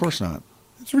don't like. Of course not.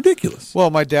 It's ridiculous. Well,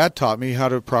 my dad taught me how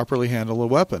to properly handle a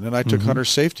weapon, and I took hunter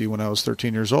safety when I was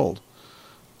 13 years old.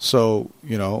 So,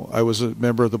 I was a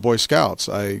member of the Boy Scouts.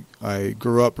 I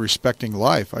grew up respecting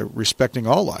life, respecting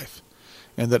all life,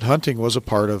 and that hunting was a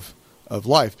part of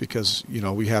life because,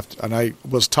 we have to, and I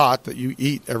was taught that you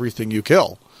eat everything you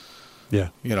kill. Yeah.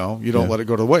 You don't let it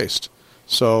go to waste.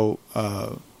 So,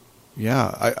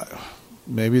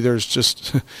 maybe there's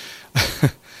just,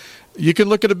 you can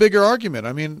look at a bigger argument.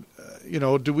 I mean,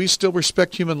 do we still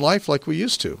respect human life like we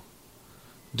used to?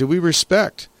 Do we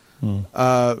respect?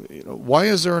 Why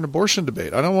is there an abortion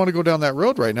debate? I don't want to go down that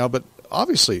road right now, but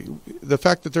obviously the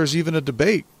fact that there's even a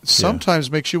debate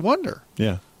sometimes makes you wonder.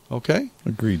 Yeah. Okay.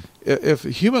 Agreed. If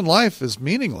human life is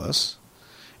meaningless,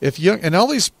 and all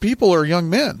these people are young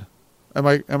men, am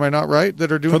I not right?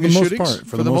 That are doing these shootings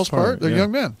for the most part, they're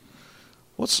young men.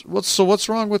 What's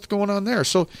wrong with going on there?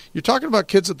 So you're talking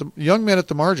about young men at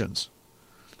the margins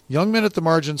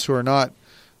who are not,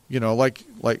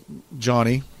 like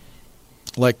Johnny,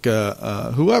 like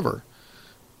whoever,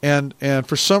 and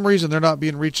for some reason they're not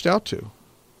being reached out to.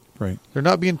 Right. They're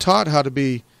not being taught how to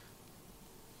be,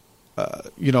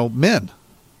 men.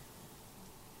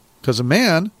 Because a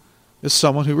man is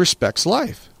someone who respects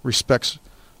life, respects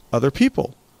other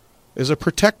people, is a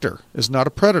protector, is not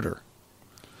a predator.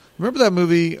 Remember that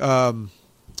movie, the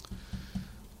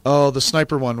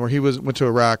sniper one, where he went to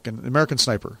Iraq, and American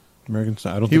Sniper.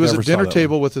 He was at dinner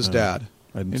table with his dad.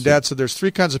 And Dad said, there's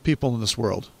 3 kinds of people in this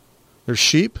world. There's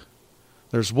sheep,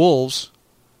 there's wolves,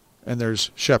 and there's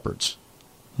shepherds.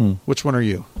 Which one are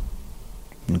you?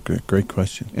 Okay, great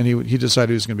question. And he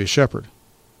decided he was going to be a shepherd.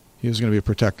 He was going to be a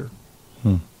protector.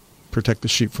 Protect the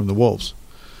sheep from the wolves.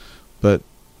 But,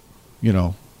 I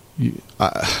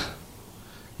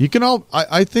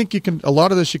think you can. A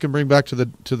lot of this you can bring back to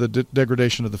the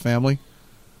degradation of the family.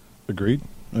 Agreed.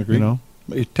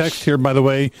 A text here, by the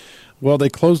way. Well, they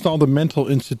closed all the mental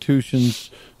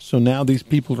institutions, so now these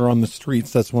people are on the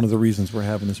streets. That's one of the reasons we're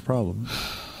having this problem.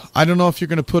 I don't know if you're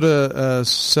going to put a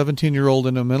 17-year-old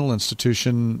in a mental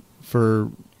institution for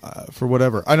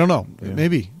whatever. I don't know. Yeah.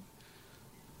 Maybe.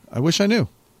 I wish I knew.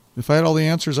 If I had all the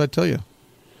answers, I'd tell you.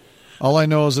 All I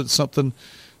know is it's something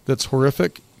that's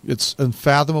horrific. It's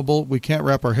unfathomable. We can't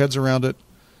wrap our heads around it.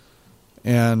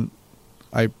 And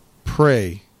I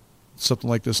pray something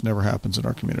like this never happens in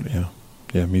our community.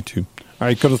 Yeah, me too. All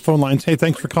right, go to the phone lines. Hey,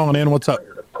 thanks for calling in. What's up?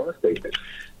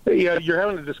 Hey, you're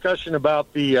having a discussion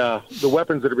about the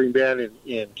weapons that are being banned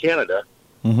in Canada,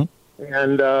 and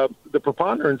the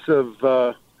preponderance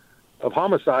of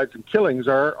homicides and killings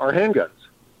are handguns.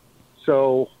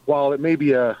 So while it may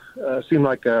be seem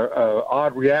like a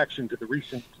odd reaction to the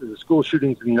recent school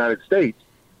shootings in the United States,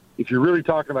 if you're really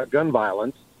talking about gun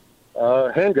violence,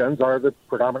 handguns are the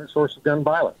predominant source of gun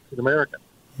violence in America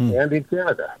and in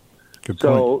Canada. Good point.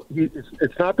 So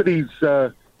it's not that he's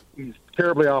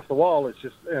terribly off the wall. It's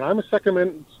just, and I'm a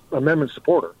Second Amendment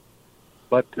supporter,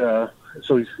 but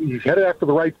so he's headed after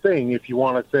the right thing. If you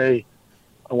want to say,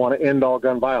 I want to end all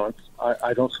gun violence,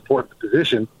 I don't support the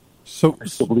position. So I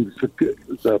still believe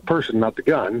it's the person, not the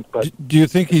gun. But do you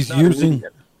think he's using?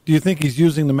 Do you think he's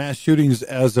using the mass shootings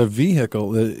as a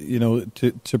vehicle,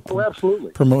 to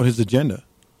absolutely promote his agenda?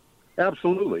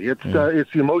 Absolutely, it's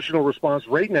the emotional response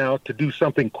right now to do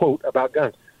something, quote, about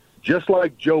guns. Just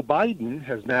like Joe Biden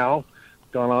has now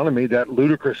gone on and made that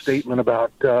ludicrous statement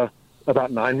about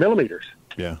 9mm.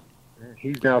 Yeah,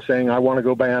 he's now saying, I want to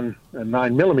go ban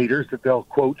 9mm, that they'll,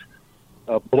 quote,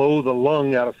 blow the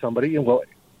lung out of somebody. And well,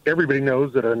 everybody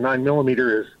knows that a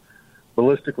 9mm is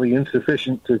ballistically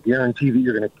insufficient to guarantee that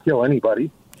you're going to kill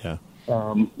anybody. Yeah.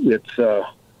 It's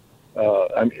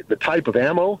the type of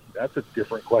ammo, that's a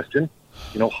different question.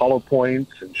 Hollow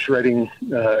points and shredding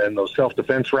and those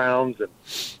self-defense rounds and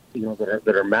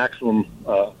that are maximum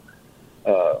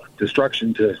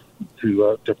destruction to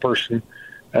person.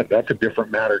 That's a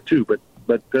different matter too.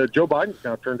 But Joe Biden's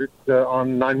now turned it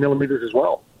on 9mm as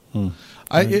well.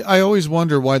 I always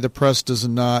wonder why the press does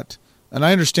not, and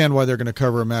I understand why they're going to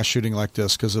cover a mass shooting like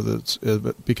this because of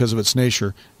its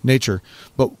nature.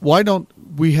 But why don't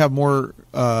we have more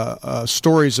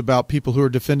stories about people who are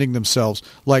defending themselves,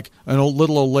 like an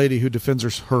little old lady who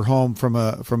defends her home from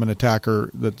an attacker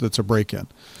that's a break-in?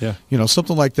 Yeah,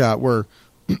 something like that, where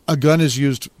a gun is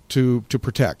used to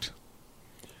protect.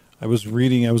 I was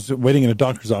waiting in a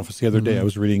doctor's office the other day. I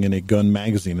was reading in a gun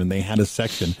magazine, and they had a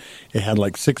section. It had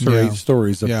like 6 or 8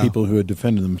 stories of people who had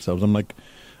defended themselves. I'm like,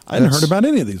 I hadn't heard about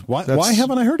any of these. Why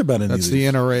haven't I heard about any of these? That's the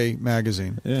NRA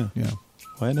magazine. Yeah.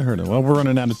 I hadn't heard of it. Well, we're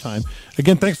running out of time.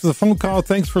 Again, thanks for the phone call.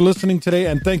 Thanks for listening today.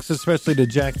 And thanks especially to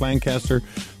Jack Lancaster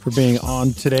for being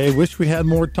on today. Wish we had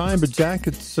more time, but Jack,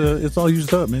 it's all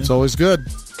used up, man. It's always good.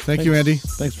 Thank you, Andy.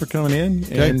 Thanks for coming in.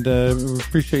 Okay. And we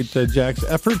appreciate Jack's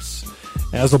efforts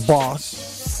as a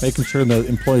boss, making sure that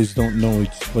employees don't know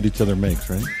what each other makes,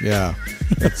 right? Yeah,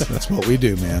 that's what we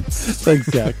do, man.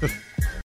 Thanks, Jack.